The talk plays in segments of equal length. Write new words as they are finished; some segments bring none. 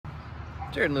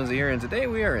Jared and Lindsay here, and today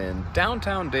we are in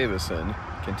downtown Davison,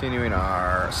 continuing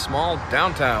our small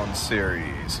downtown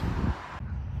series.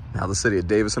 Now the city of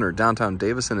Davison, or downtown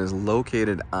Davison, is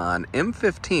located on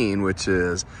M15, which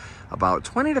is about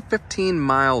 20 to 15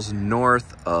 miles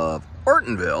north of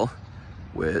Ortonville,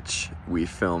 which we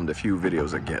filmed a few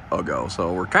videos ago.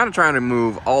 So we're kind of trying to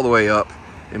move all the way up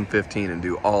M15 and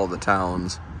do all the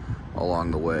towns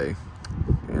along the way.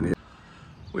 And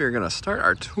we are going to start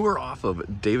our tour off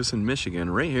of Davison, Michigan,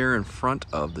 right here in front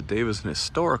of the Davison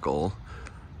Historical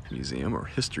Museum, or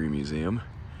History Museum.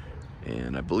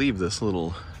 And I believe this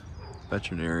little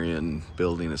veterinarian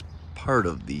building is part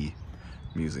of the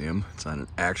museum. It's not an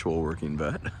actual working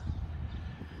vet.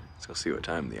 Let's go see what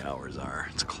time the hours are.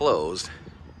 It's closed.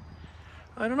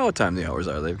 I don't know what time the hours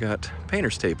are. They've got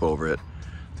painter's tape over it.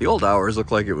 The old hours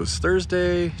look like it was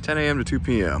Thursday, 10 a.m. to 2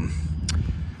 p.m.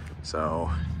 So,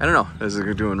 I don't know. Is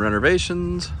it doing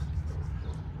renovations?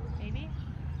 Maybe.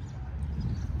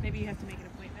 Maybe you have to make an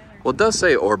appointment. Well, it does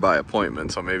say or by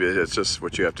appointment, so maybe it's just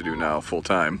what you have to do now full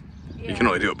time. Yeah. You can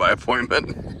only do it by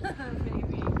appointment.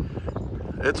 Maybe.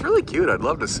 It's really cute. I'd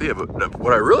love to see it, but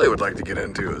what I really would like to get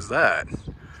into is that.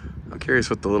 I'm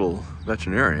curious what the little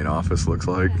veterinarian office looks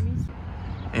like.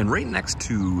 And right next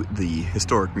to the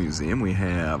historic museum, we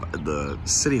have the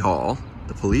city hall,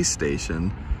 the police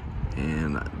station,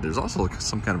 and there's also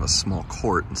some kind of a small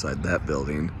court inside that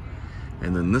building.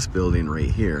 And then this building right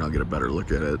here, and I'll get a better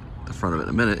look at it, the front of it in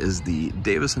a minute, is the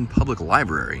Davison Public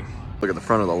Library. Look at the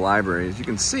front of the library. As you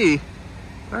can see,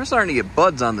 they're starting to get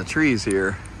buds on the trees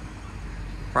here.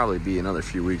 Probably be another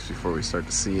few weeks before we start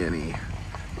to see any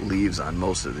leaves on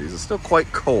most of these. It's still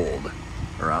quite cold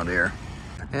around here.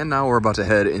 And now we're about to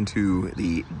head into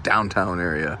the downtown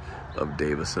area of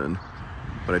Davison.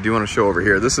 But I do want to show over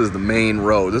here, this is the main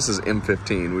road. This is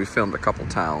M15. We filmed a couple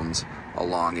towns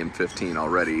along M15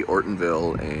 already,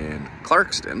 Ortonville and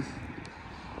Clarkston.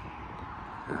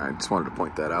 And I just wanted to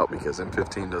point that out because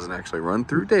M15 doesn't actually run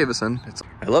through Davison.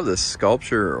 I love this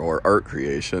sculpture or art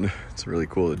creation. It's really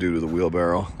cool to do to the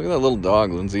wheelbarrow. Look at that little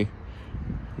dog, Lindsay.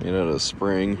 Made out of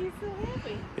spring. He's so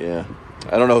happy. Yeah.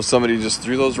 I don't know if somebody just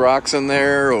threw those rocks in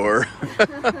there or...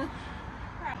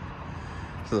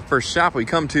 So the first shop we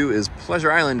come to is Pleasure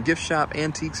Island Gift Shop,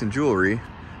 Antiques and Jewelry.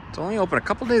 It's only open a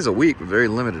couple days a week with very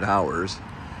limited hours.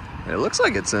 And it looks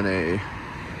like it's in a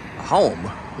home,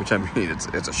 which I mean,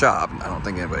 it's a shop. I don't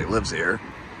think anybody lives here.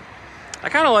 I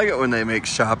kind of like it when they make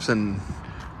shops in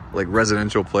like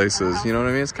residential places, you know what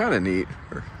I mean? It's kind of neat.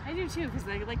 I do too, because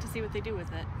I like to see what they do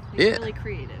with it. It's really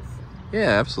creative.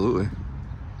 Yeah, absolutely.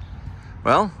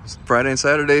 Well, it's Friday and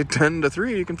Saturday, 10 to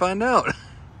 3, you can find out.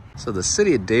 So the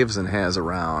city of Davison has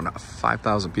around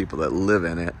 5,000 people that live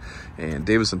in it, and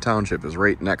Davison Township is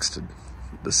right next to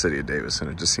the city of Davison.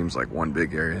 It just seems like one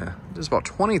big area. There's about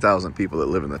 20,000 people that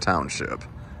live in the township.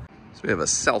 So we have a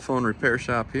cell phone repair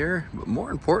shop here, but more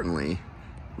importantly,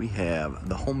 we have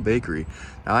the Home Bakery.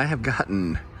 Now I have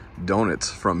gotten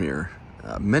donuts from here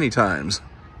many times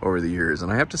over the years,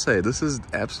 and I have to say, this is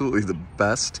absolutely the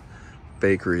best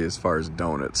bakery as far as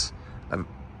donuts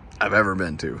I've ever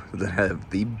been to. That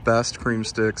have the best cream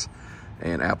sticks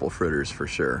and apple fritters for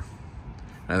sure.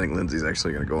 And I think Lindsay's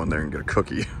actually gonna go in there and get a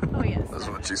cookie. Oh yes. That's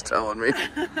what she's telling me.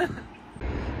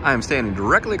 I am standing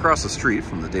directly across the street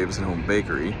from the Davison Home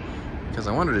Bakery because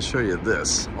I wanted to show you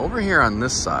this. Over here on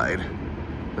this side,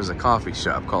 there's a coffee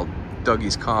shop called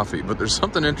Dougie's Coffee, but there's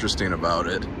something interesting about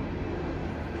it.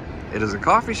 It is a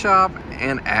coffee shop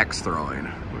and axe throwing,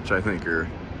 which I think are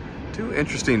two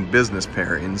interesting business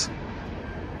pairings.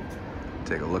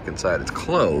 Take a look inside. It's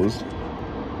closed.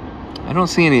 I don't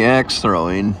see any axe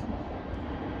throwing,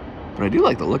 but I do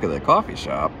like the look of that coffee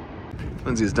shop.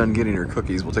 Lindsay's done getting her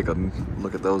cookies. We'll take a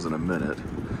look at those in a minute.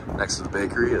 Next to the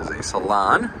bakery is a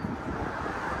salon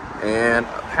and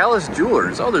a Palace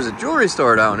Jewelers. Oh, there's a jewelry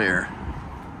store down here.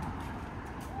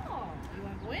 Oh, you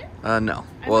want to win? No.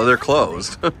 Well, they're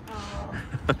closed. Oh.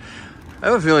 I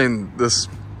have a feeling this,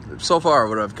 so far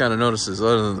what I've kind of noticed is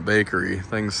other than the bakery,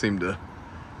 things seem to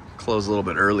close a little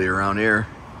bit early around here.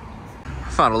 I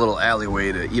found a little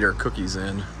alleyway to eat our cookies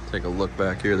in. Take a look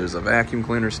back here. There's a vacuum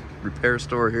cleaner repair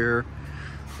store here.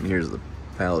 And here's the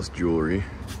Palace Jewelry.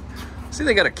 See,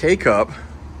 they got a K-cup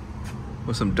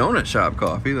with some donut shop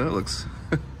coffee. That looks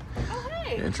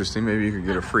interesting. Maybe you could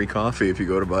get a free coffee if you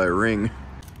go to buy a ring.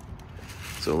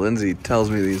 So Lindsay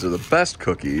tells me these are the best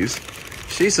cookies.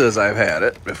 She says I've had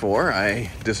it before.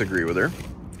 I disagree with her.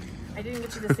 I didn't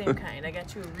get you the same kind. I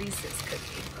got you a Reese's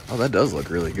cookie. Oh, that does look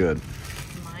really good.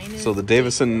 Mine is... So the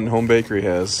Davison Home Bakery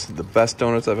has the best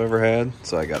donuts I've ever had,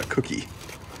 so I got a cookie.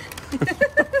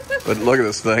 But look at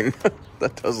this thing.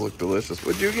 That does look delicious.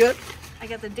 What'd you get? I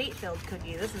got the date-filled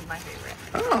cookie. This is my favorite.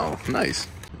 Oh, nice.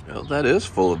 Well, that is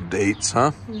full of dates,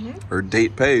 huh? Mm-hmm. Or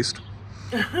date paste.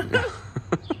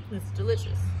 It's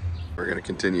delicious. We're gonna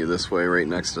continue this way. Right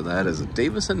next to that is a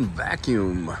Davison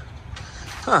Vacuum.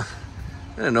 Huh.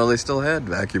 I didn't know they still had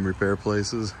vacuum repair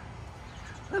places.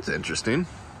 That's interesting.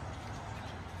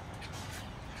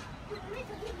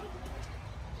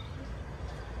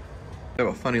 They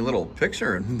have a funny little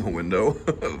picture in the window.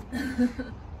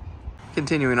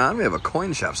 Continuing on, we have a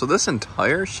coin shop. So this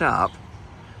entire shop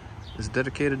is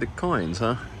dedicated to coins,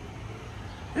 huh?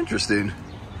 Interesting.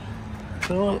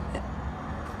 So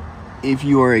if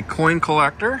you are a coin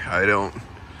collector, I don't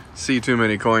see too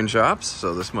many coin shops,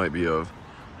 so this might be of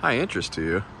high interest to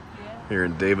you here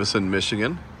in Davison,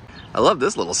 Michigan. I love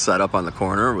this little setup on the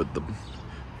corner with the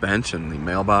bench and the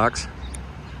mailbox.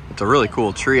 It's a really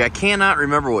cool tree. I cannot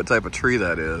remember what type of tree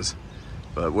that is,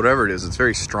 but whatever it is, it's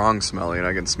very strong smelling.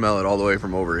 I can smell it all the way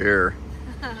from over here.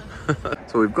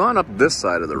 So we've gone up this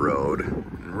side of the road,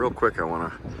 and real quick I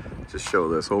want to just show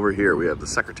this. Over here we have the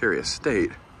Secretary of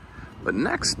State, but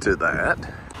next to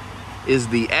that is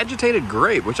the Agitated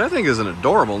Grape, which I think is an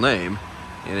adorable name,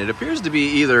 and it appears to be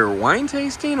either wine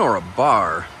tasting or a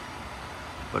bar,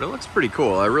 but it looks pretty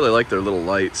cool. I really like their little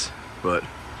lights, but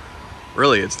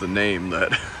really it's the name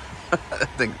that I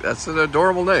think that's an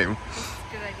adorable name. It's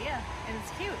a good idea, and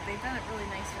it's cute. They've done a really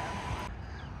nice job.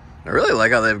 I really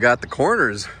like how they've got the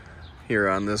corners here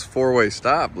on this four-way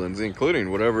stop, Lindsay,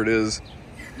 including whatever it is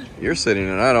you're sitting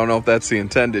in. I don't know if that's the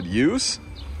intended use,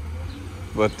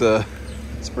 but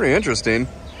it's pretty interesting.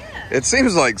 Yeah. It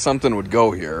seems like something would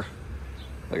go here,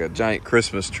 like a giant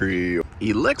Christmas tree.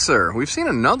 Elixir. We've seen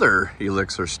another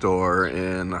Elixir store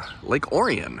in Lake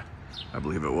Orion, I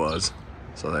believe it was.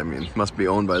 So I mean, must be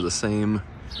owned by the same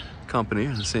company,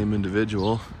 the same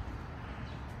individual.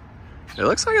 It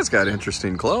looks like it's got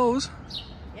interesting clothes.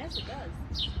 Yes, it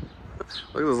does.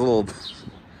 Look at this little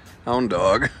hound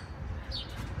dog.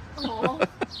 Aww.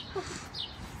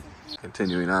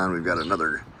 Continuing on, we've got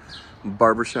another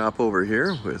barbershop over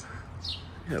here with,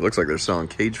 yeah, it looks like they're selling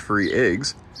cage-free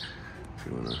eggs.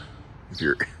 If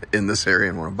you're in this area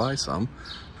and want to buy some,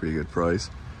 pretty good price.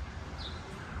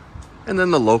 And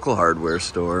then the local hardware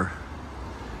store,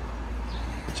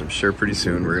 which I'm sure pretty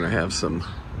soon we're gonna have some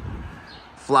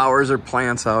flowers or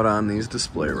plants out on these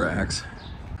display racks.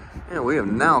 And we have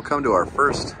now come to our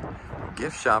first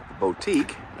gift shop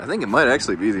boutique. I think it might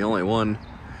actually be the only one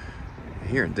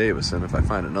here in Davison. If I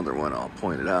find another one, I'll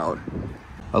point it out.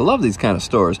 I love these kind of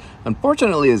stores.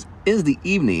 Unfortunately, it is the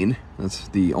evening. That's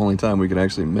the only time we can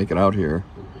actually make it out here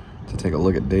to take a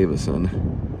look at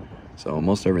Davison. So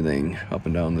most everything up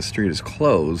and down the street is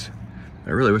closed.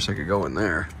 I really wish I could go in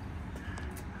there.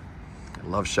 I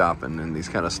love shopping in these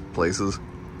kind of places.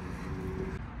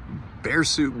 Bear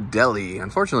Soup Deli.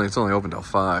 Unfortunately, it's only open till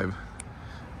 5.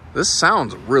 This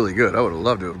sounds really good. I would have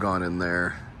loved to have gone in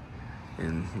there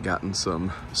and gotten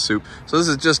some soup. So this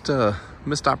is just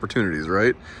missed opportunities,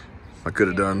 right? I could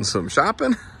have done some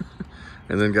shopping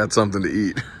and then got something to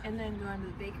eat. And then gone to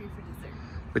the bakery for dessert.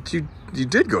 But you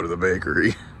did go to the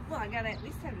bakery. Well, I gotta at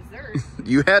least have dessert.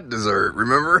 You had dessert,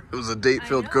 remember? It was a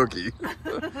date-filled cookie.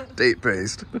 Date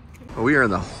paste. Well, we are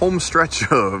in the home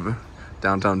stretch of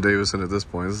downtown Davison at this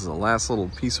point. This is the last little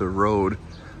piece of road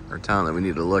or town that we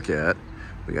need to look at.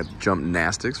 We got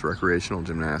gymnastics, recreational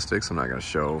gymnastics. I'm not going to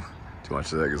show too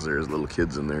much of that because there's little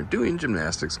kids in there doing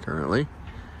gymnastics currently.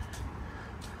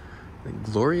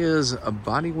 Gloria's a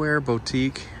bodywear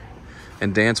boutique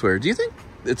and dancewear. Do you think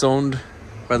it's owned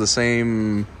by the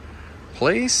same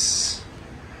place,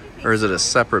 or is it a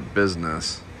separate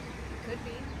business? Could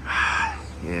be.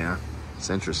 Yeah,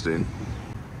 it's interesting.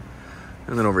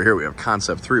 And then over here we have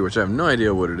Concept 3, which I have no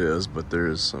idea what it is, but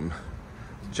there's some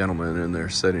gentlemen in there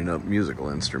setting up musical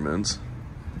instruments.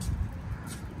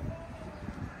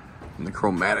 And the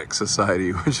Chromatic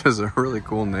Society, which is a really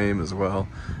cool name as well.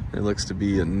 It looks to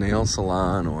be a nail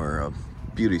salon or a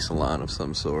beauty salon of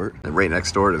some sort. And right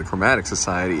next door to the Chromatic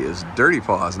Society is Dirty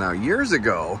Paws. Now, years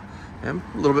ago, I'm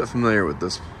a little bit familiar with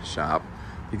this shop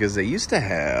because they used to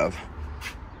have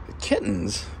the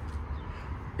kittens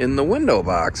in the window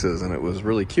boxes, and it was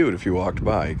really cute. If you walked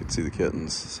by, you could see the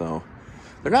kittens. So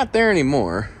they're not there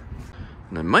anymore,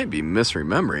 and I might be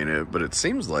misremembering it, but it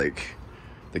seems like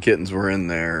the kittens were in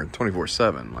there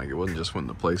 24/7. Like, it wasn't just when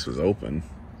the place was open.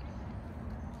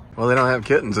 Well, they don't have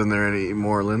kittens in there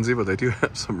anymore, Lindsay, but they do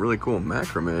have some really cool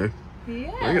macrame.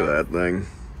 Yeah. Look at that thing.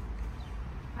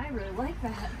 I really like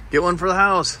that. Get one for the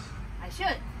house. I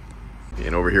should.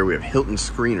 And over here we have Hilton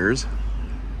Screeners.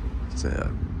 It's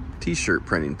a t-shirt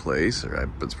printing place, or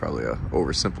it's probably a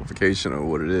oversimplification of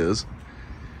what it is.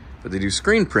 But they do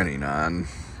screen printing on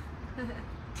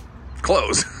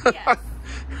close. Yes.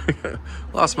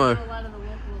 Lost We my... know a lot of the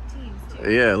local teams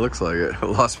too. Yeah, it looks like it. I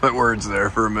lost my words there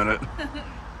for a minute.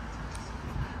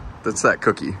 That's that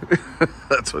cookie.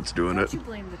 That's what's doing Don't it. you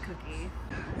blame the cookie.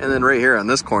 And then right here on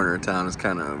this corner of town is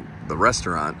kind of the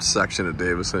restaurant section of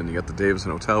Davison. You got the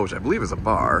Davison Hotel, which I believe is a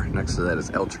bar. Next to that is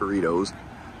El Chorrito's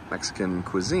Mexican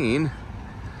cuisine.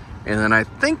 And then I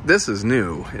think this is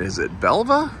new. Is it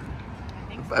Belva?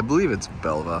 I believe it's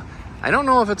Belva. I don't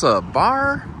know if it's a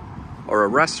bar or a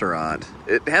restaurant.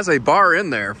 It has a bar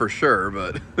in there for sure,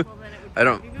 but Well, then it would I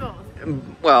don't... be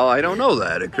both. Well, I don't know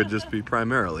that. It could just be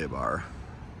primarily a bar.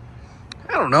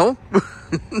 I don't know.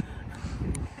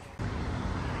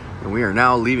 And we are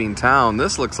now leaving town.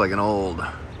 This looks like an old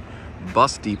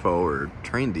bus depot or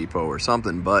train depot or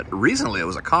something, but recently it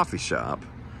was a coffee shop,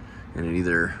 and it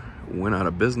either went out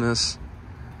of business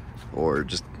or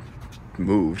just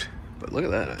moved. But look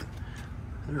at that. I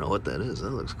don't know what that is.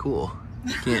 That looks cool.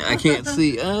 I can't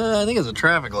see. I think it's a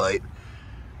traffic light.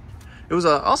 It was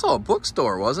also a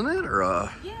bookstore, wasn't it? Or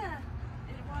Yeah,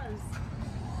 it was.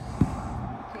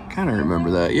 kind of remember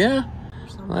that. Yeah.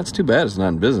 Well, that's too bad it's not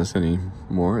in business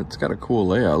anymore. It's got a cool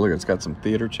layout. Look, it's got some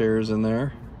theater chairs in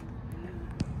there.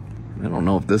 I don't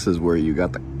know if this is where you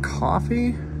got the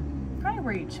coffee. Probably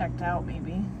where you checked out,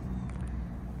 maybe.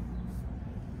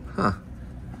 Huh.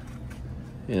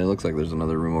 Yeah, it looks like there's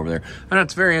another room over there. And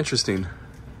it's very interesting.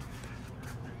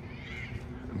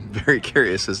 I'm very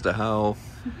curious as to how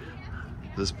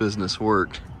this business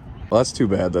worked. Well, that's too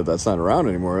bad that that's not around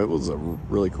anymore. It was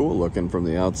really cool looking from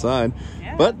the outside.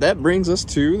 Yeah. But that brings us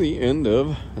to the end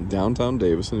of downtown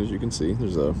Davison. As you can see,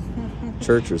 there's a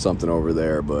church or something over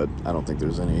there, but I don't think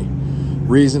there's any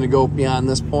reason to go beyond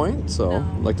this point. So No.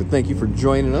 I'd like to thank you for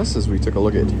joining us as we took a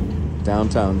look at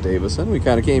downtown Davison. We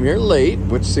kind of came here late,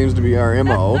 which seems to be our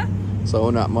MO, so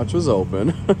not much was open.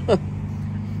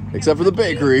 Except for the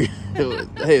bakery.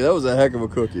 Hey, that was a heck of a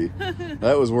cookie.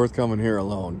 That was worth coming here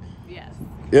alone. Yes.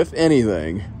 If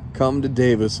anything, come to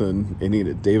Davison and eat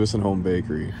at Davison Home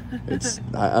Bakery.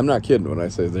 I'm not kidding when I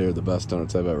say they're the best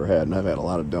donuts I've ever had, and I've had a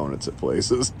lot of donuts at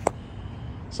places.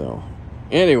 So,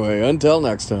 anyway, until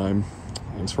next time,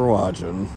 thanks for watching.